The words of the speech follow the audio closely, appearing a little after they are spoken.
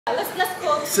Let's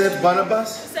go. St Banabass?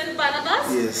 St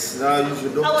Banabass? Yes. Now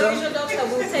usual doctor. Our usual doctor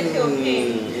will take care of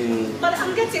him. But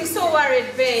I'm getting so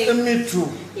worried, babe. Me too.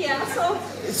 Yeah,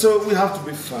 so we have to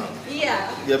be firm. Yeah.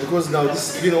 Yeah, because now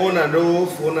this has been on and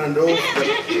off.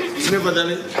 It's never done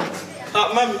it.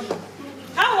 Mommy.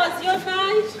 How was your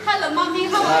night? Hello, Mommy.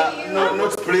 How are you? No,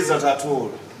 not pleasant at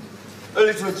all.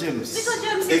 Little James. Little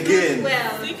James is again. doing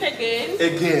well. Sick again.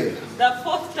 Again. The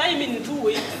fourth time in 2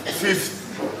 weeks. Fifth.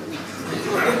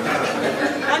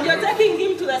 And you're taking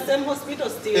him to the same hospital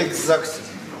still. Exactly.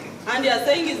 And you're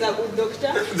saying he's a good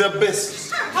doctor? The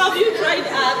best. Have you tried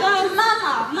others?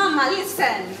 Mama,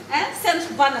 listen. St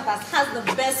Banabass has the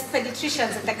best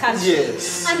pediatricians in the country.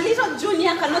 Yes. And little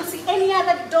Junior cannot see any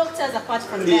other doctors apart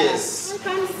from them. Yes. I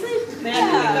can see. They're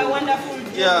doing a wonderful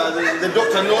job. Yeah, the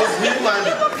doctor knows him and...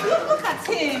 Look at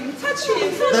him. Touch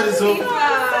him. That is all.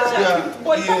 Yeah.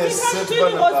 Boy, Yes, St St in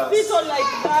Banabass. hospital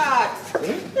like that.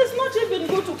 It's not even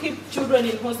good to keep children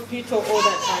in hospital all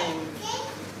the time.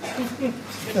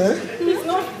 It's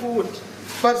not good.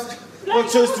 But what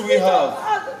choice do we have?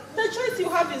 The choice you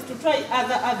have is to try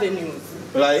other avenues.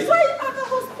 Like? Try other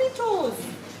hospitals.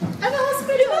 Other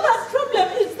hospitals? You know that problem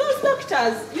is those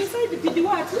doctors. You said the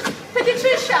what?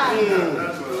 Pediatrician.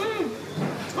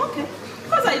 Okay.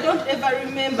 Because I don't ever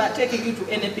remember taking you to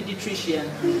any pediatrician.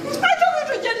 I took you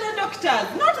to general doctors.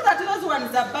 Not that those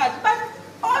ones are bad, but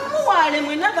on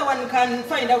Mualem, another one can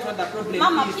find out what the problem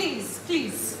Mama, is.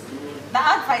 please. The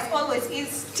advice always is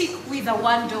stick with the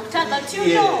one doctor that you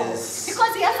know. Yes.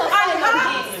 Because he has a file on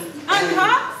him. And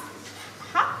herbs?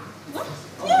 What?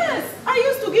 Yes. I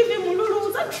used to give him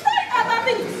mululus and try other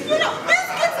things. You know, these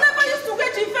kids never used to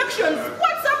get infections.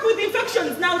 What's up with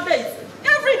infections nowadays?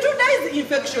 Every 2 days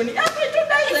infection. Every 2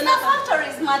 days It's another. not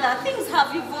factories, mother. Things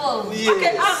have evolved. Yes.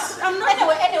 Okay, I'm not...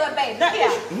 Anyway, babe. That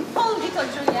Here. is- Hold little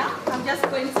Junior. I'm just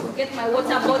going to get my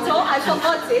water bottle. I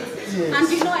forgot it. Yes. And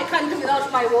you know I can't do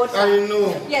without my water. I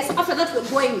know. Yes, after that we're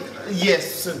going. Yes,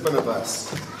 St Banabass.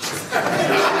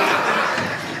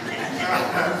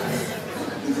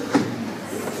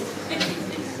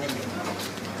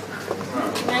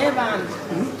 Evan,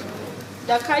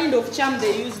 the kind of charm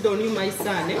they used on you, my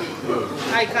son,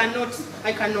 I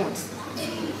cannot.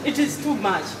 It is too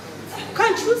much.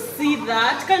 Can't you see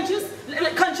that? Can't you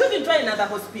even try another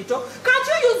hospital? Can't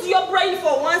you use your brain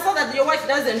for once so that your wife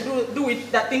doesn't do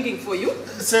it, that thinking for you?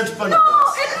 St No,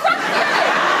 Banabass. exactly.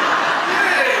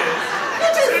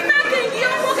 It is making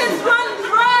your pockets run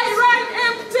dry, run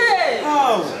empty.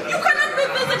 How? You cannot be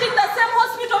visiting the same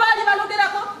hospital.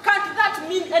 Can't that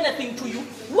mean anything to you?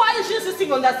 Why is she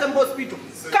sitting on the same hospital?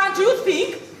 Can't you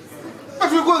think?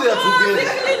 But we go there The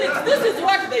together. clinics, this is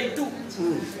what they do.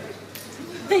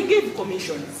 They give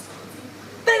commissions.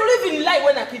 They live in lie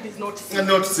when a kid is not sick. And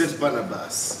not St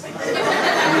Banabass.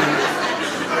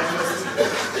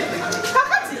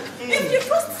 Kakati, if you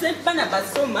trust St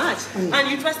Banabass so much and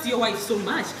you trust your wife so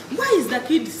much, why is the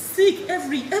kid sick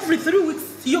every 3 weeks?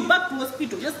 You're back to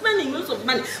hospital. You're spending lots of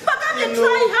money. But then you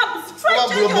try herbs, try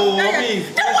change your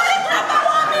diet. Don't worry, global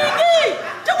warming.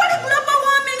 Don't worry, global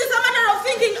warming is a matter of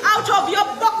thinking out of your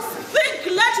box. Think,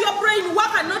 let your brain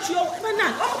work and not your...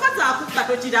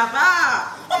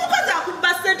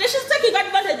 She's taking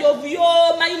advantage of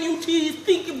your minute,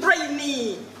 think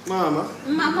brainy. Mama,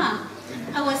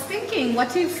 I was thinking,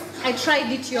 what if I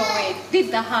tried it your way?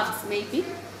 Did the herbs, maybe?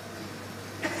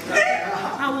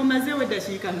 How does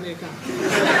she can make up?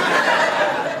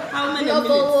 How many Global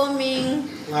minutes? warming,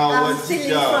 What stealing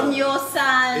is that? from your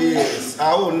son. Yes,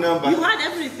 our number. You had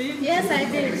everything. Yes, I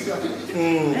did.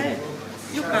 Hey,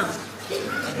 you come.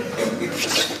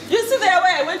 You see the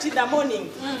way I went in the morning?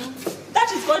 That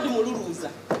is called muluruza.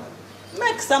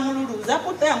 Make some muluruza,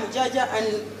 put there mujaja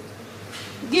and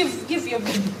give your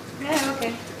baby. Yeah,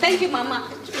 okay. Thank you, Mama.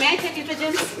 May I take it to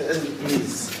James?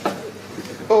 Please.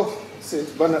 Oh, St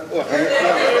Banabass.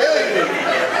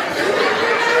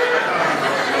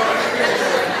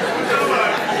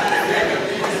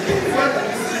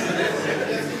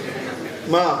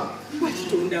 Mom. What you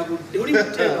doing? What do you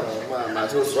tell? Mom, I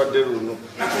just want to know.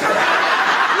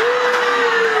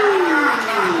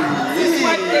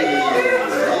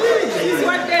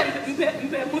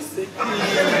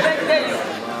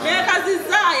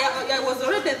 I was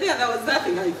already there. There was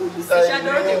nothing I could do. She had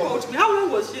already called me. How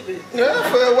long was she there? Yeah,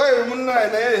 for a while,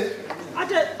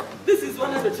 This is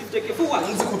 150k for what?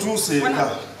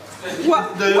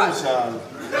 What?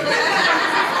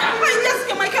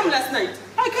 I came last night.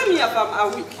 I came here for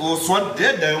a week. Oh, so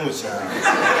dead,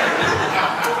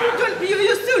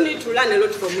 You still need to learn a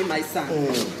lot from me, my son.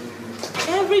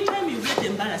 Every time you get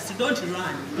embarrassed, don't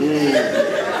run.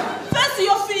 Face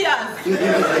your fears.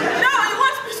 Now I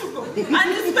want me to go.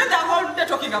 And you spend the whole day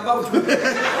talking about me. Not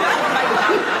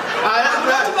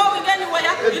going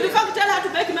anywhere. In fact, tell her to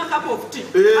make me a cup of tea.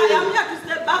 I am here to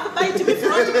stay back, bite me,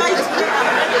 front, bite me.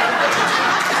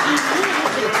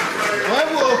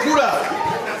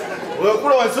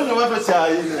 Wakula wasonga watu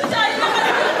chai.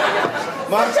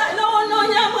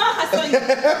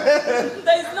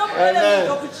 There is no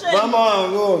problem of shame. Mama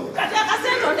wangu. Kataka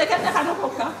sento ndekete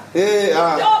kanokoka.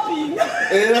 Ah. Shopping.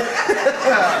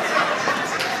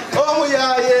 Oh,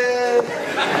 yeah.